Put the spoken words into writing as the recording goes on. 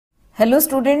Hello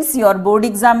students, your board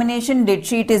examination date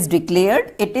sheet is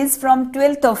declared. It is from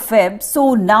 12th of Feb.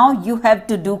 So now you have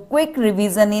to do quick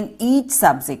revision in each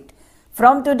subject.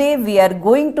 From today we are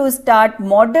going to start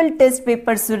model test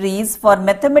paper series for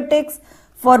mathematics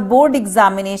for board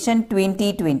examination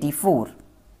 2024.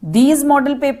 These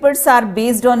model papers are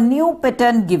based on new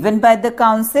pattern given by the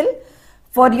council.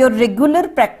 For your regular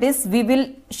practice, we will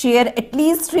share at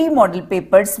least 3 model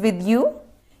papers with you.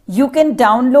 You can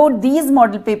download these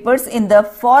model papers in the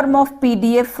form of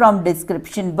PDF from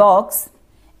description box.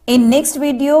 In next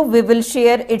video, we will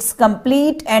share its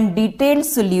complete and detailed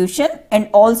solution, and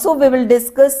also we will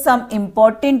discuss some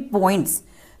important points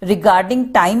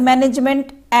regarding time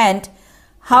management and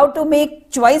how to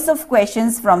make choice of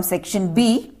questions from section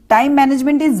B. Time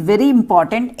management is very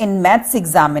important in maths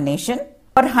examination.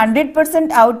 For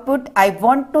 100% output, I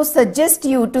want to suggest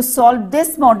you to solve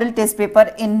this model test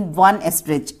paper in one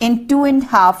stretch, in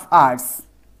 2.5 hours.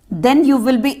 Then you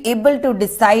will be able to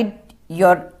decide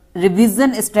your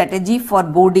revision strategy for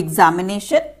board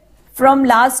examination. From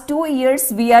last 2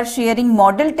 years, we are sharing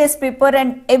model test paper,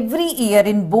 and every year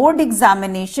in board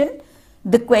examination,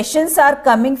 the questions are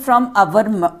coming from our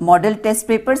model test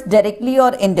papers directly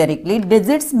or indirectly.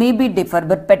 Digits may be differ,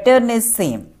 but pattern is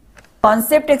same.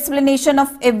 Concept explanation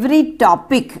of every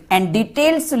topic and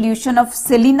detailed solution of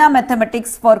Selena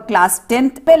Mathematics for class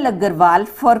 10th Pel Agarwal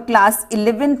for class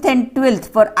 11th and 12th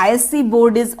for ICSE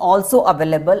board is also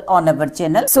available on our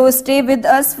channel. So stay with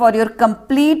us for your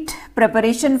complete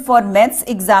preparation for maths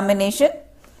examination.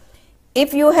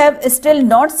 If you have still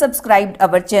not subscribed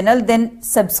our channel, then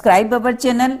subscribe our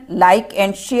channel, like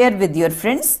and share with your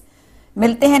friends.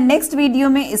 मिलते हैं next video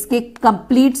में इसके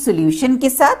complete solution के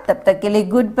साथ. तब तक के लिए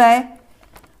good bye.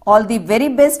 All the very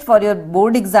best for your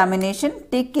board examination.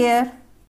 Take care.